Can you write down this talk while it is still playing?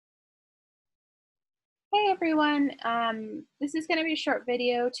Hey everyone, this is going to be a short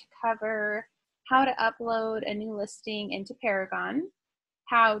video to cover how to upload a new listing into Paragon,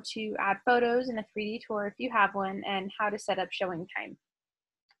 how to add photos in a 3D tour if you have one, and how to set up showing time.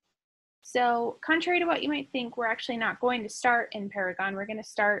 So contrary to what you might think, we're actually not going to start in Paragon. We're going to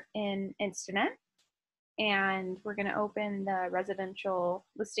start in Instanet, and we're going to open the residential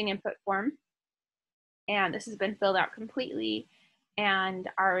listing input form. And this has been filled out completely, and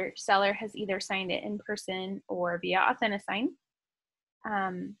our seller has either signed it in person or via AuthentiSign.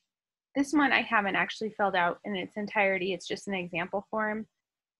 This one I haven't actually filled out in its entirety. It's just an example form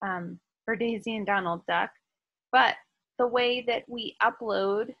for Daisy and Donald Duck. But the way that we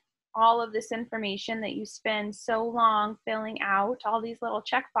upload all of this information that you spend so long filling out, all these little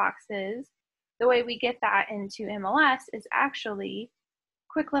check boxes, the way we get that into MLS is actually,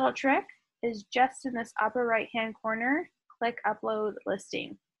 quick little trick, is just in this upper right hand corner, click upload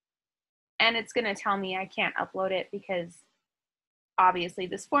listing. And it's going to tell me I can't upload it because obviously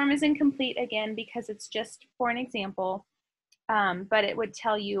this form is incomplete again because it's just for an example, but it would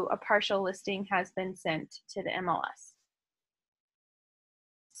tell you a partial listing has been sent to the MLS.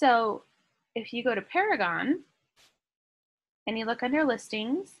 So if you go to Paragon and you look under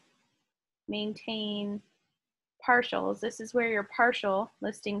listings, maintain partials, this is where your partial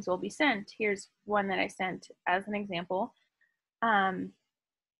listings will be sent. Here's one that I sent as an example.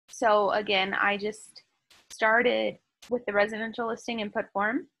 So again, I just started with the residential listing input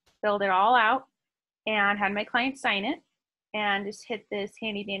form, filled it all out, and had my client sign it, and just hit this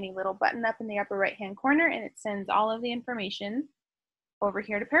handy dandy little button up in the upper right hand corner, and it sends all of the information over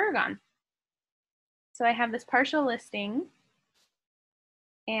here to Paragon. So I have this partial listing,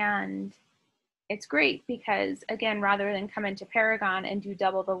 and it's great because, again, rather than come into Paragon and do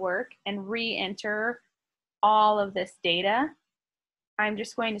double the work and re-enter all of this data, I'm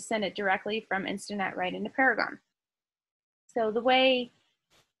just going to send it directly from Instanet right into Paragon. So the way,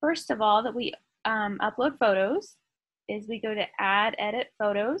 first of all, that we upload photos is we go to add, edit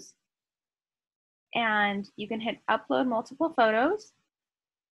photos, and you can hit upload multiple photos.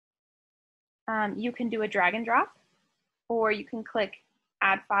 You can do a drag and drop, or you can click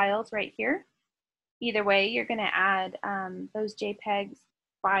add files right here. Either way, you're going to add those JPEG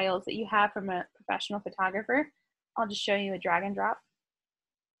files that you have from a professional photographer. I'll just show you a drag and drop.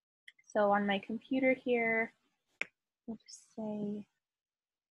 So on my computer here, we'll just say,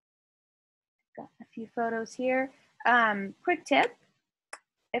 got a few photos here. Quick tip,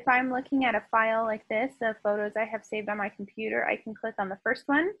 if I'm looking at a file like this of photos I have saved on my computer, I can click on the first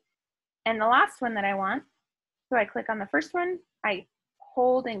one and the last one that I want. So I click on the first one, I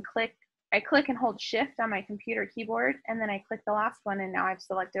click and hold shift on my computer keyboard, and then I click the last one, and now I've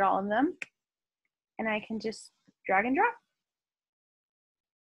selected all of them. And I can just drag and drop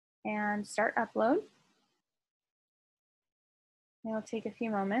and start upload. It'll take a few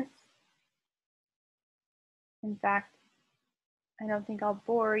moments. In fact, I don't think I'll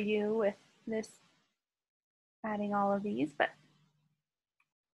bore you with this adding all of these, but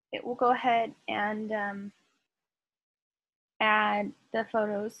it will go ahead and add the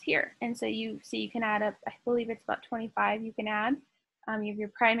photos here. And so you see you can add up, I believe it's about 25 you can add. You have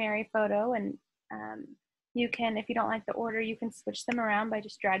your primary photo, and you can, if you don't like the order, you can switch them around by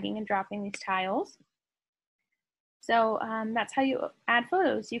just dragging and dropping these tiles. So that's how you add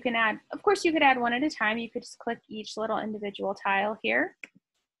photos. You can add, of course, you could add one at a time. You could just click each little individual tile here.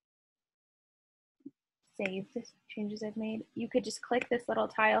 Save the changes I've made. You could just click this little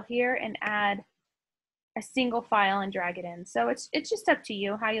tile here and add a single file and drag it in. So it's just up to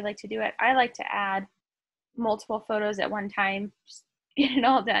you how you like to do it. I like to add multiple photos at one time, just get it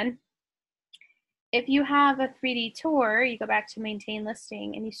all done. If you have a 3D tour, you go back to maintain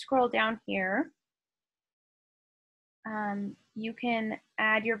listing and you scroll down here. You can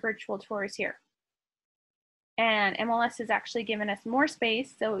add your virtual tours here. And MLS has actually given us more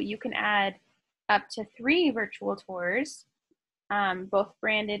space, so you can add up to 3 virtual tours, both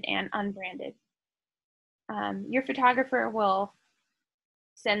branded and unbranded. Your photographer will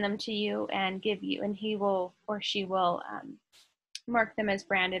send them to you and give you, and he will or she will mark them as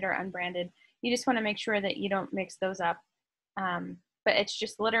branded or unbranded. You just want to make sure that you don't mix those up. But it's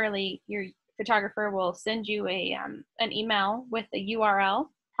just literally your photographer will send you an email with a URL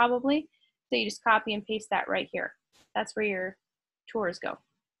probably. So you just copy and paste that right here. That's where your tours go.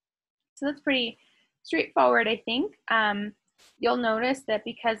 So that's pretty straightforward, I think. You'll notice that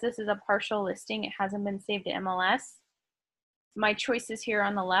because this is a partial listing, it hasn't been saved to MLS. My choices here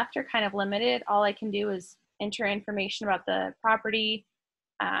on the left are kind of limited. All I can do is enter information about the property,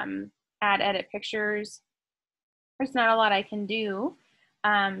 add, edit pictures. There's not a lot I can do.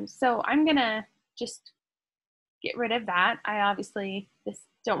 So I'm gonna just get rid of that. I obviously just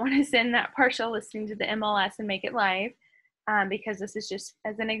don't want to send that partial listing to the MLS and make it live because this is just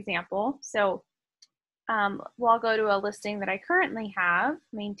as an example. So we'll go to a listing that I currently have,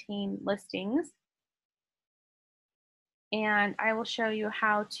 maintain listings, and I will show you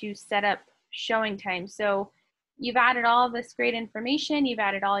how to set up showing time. So you've added all of this great information, you've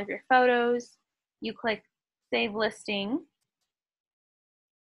added all of your photos, you click save listing,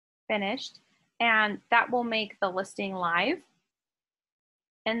 finished, and that will make the listing live.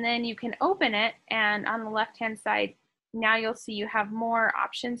 And then you can open it, and on the left hand side, now you'll see you have more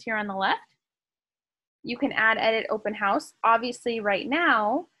options here on the left. You can add, edit, open house. Obviously right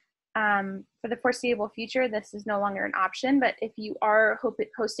now, for the foreseeable future, this is no longer an option, but if you are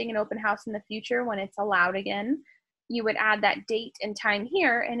hosting an open house in the future when it's allowed again, you would add that date and time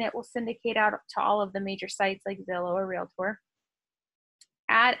here, and it will syndicate out to all of the major sites like Zillow or Realtor.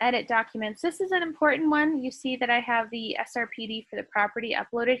 Add, edit documents. This is an important one. You see that I have the SRPD for the property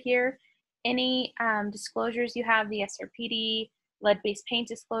uploaded here. Any disclosures you have, the SRPD, lead-based paint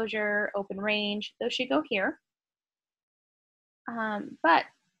disclosure, open range, those should go here.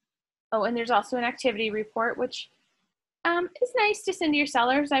 And there's also an activity report, which is nice to send to your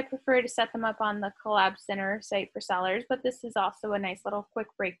sellers. I prefer to set them up on the Collab Center site for sellers, but this is also a nice little quick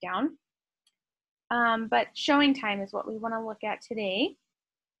breakdown. But showing time is what we want to look at today.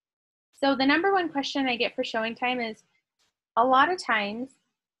 So the number one question I get for showing time is, a lot of times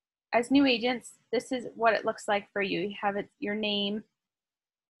as new agents, this is what it looks like for you. You have your name,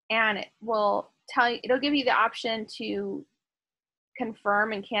 and it will tell you, it'll give you the option to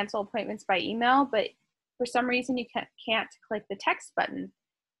confirm and cancel appointments by email, but for some reason you can't click the text button.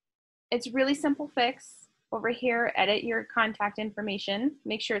 It's a really simple fix. Over here, edit your contact information,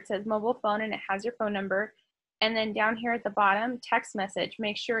 make sure it says mobile phone and it has your phone number, and then down here at the bottom, text message,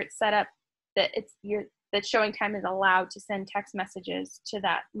 make sure it's set up that that showing time is allowed to send text messages to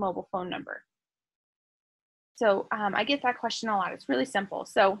that mobile phone number. So I get that question a lot. It's really simple.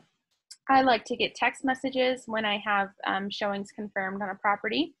 So I like to get text messages when I have showings confirmed on a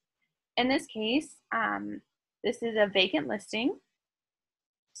property. In this case, this is a vacant listing.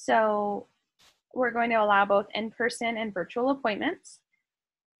 So we're going to allow both in-person and virtual appointments.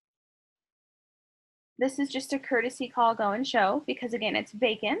 This is just a courtesy call, go and show, because again, it's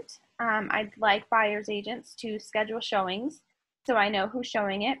vacant. I'd like buyer's agents to schedule showings so I know who's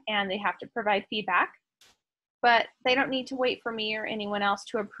showing it, and they have to provide feedback. But they don't need to wait for me or anyone else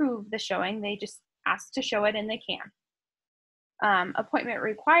to approve the showing. They just ask to show it and they can. Appointment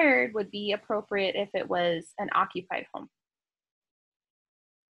required would be appropriate if it was an occupied home.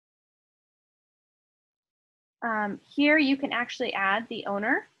 Here you can actually add the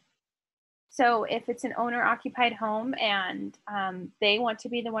owner. So if it's an owner occupied home and they want to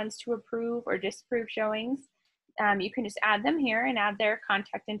be the ones to approve or disapprove showings, you can just add them here and add their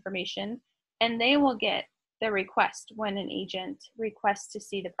contact information, and they will get the request when an agent requests to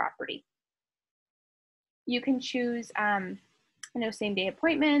see the property. You can choose same day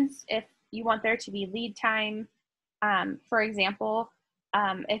appointments if you want there to be lead time. For example,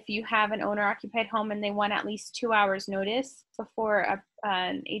 if you have an owner occupied home and they want at least 2 hours notice before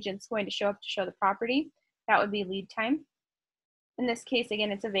an agent's going to show up to show the property, that would be lead time. In this case,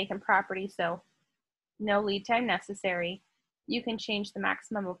 again, it's a vacant property, so no lead time necessary. You can change the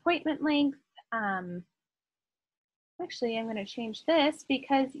maximum appointment length. Actually, I'm going to change this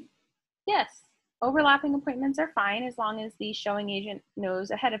because, yes, overlapping appointments are fine as long as the showing agent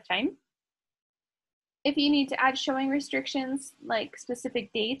knows ahead of time. If you need to add showing restrictions like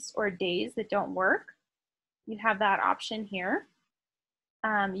specific dates or days that don't work, you have that option here.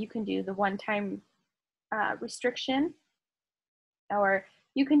 You can do the one-time restriction, or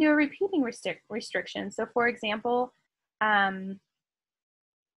you can do a repeating restriction. So for example,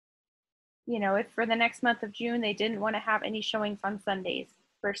 if for the next month of June they didn't want to have any showings on Sundays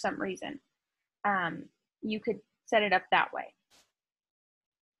for some reason, you could set it up that way.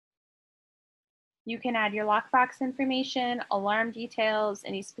 You can add your lockbox information, alarm details,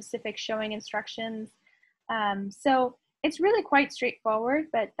 any specific showing instructions. So it's really quite straightforward,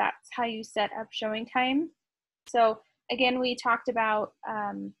 but that's how you set up showing time. So again, we talked about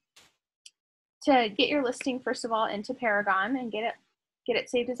to get your listing, first of all, into Paragon and get it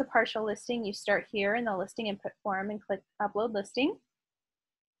saved as a partial listing. You start here in the listing input form and click upload listing.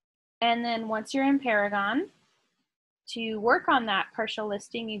 And then once you're in Paragon, to work on that partial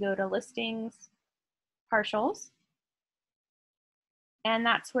listing, you go to listings, partials, and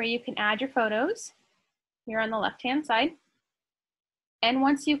that's where you can add your photos here on the left hand side. And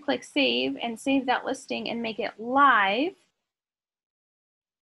once you click save and save that listing and make it live,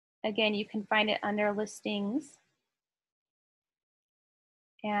 again, you can find it under listings,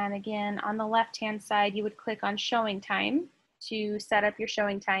 And again, on the left-hand side, you would click on Showing Time to set up your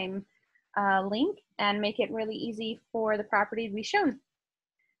Showing Time link and make it really easy for the property to be shown.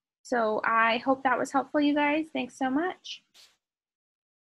 So I hope that was helpful, you guys. Thanks so much.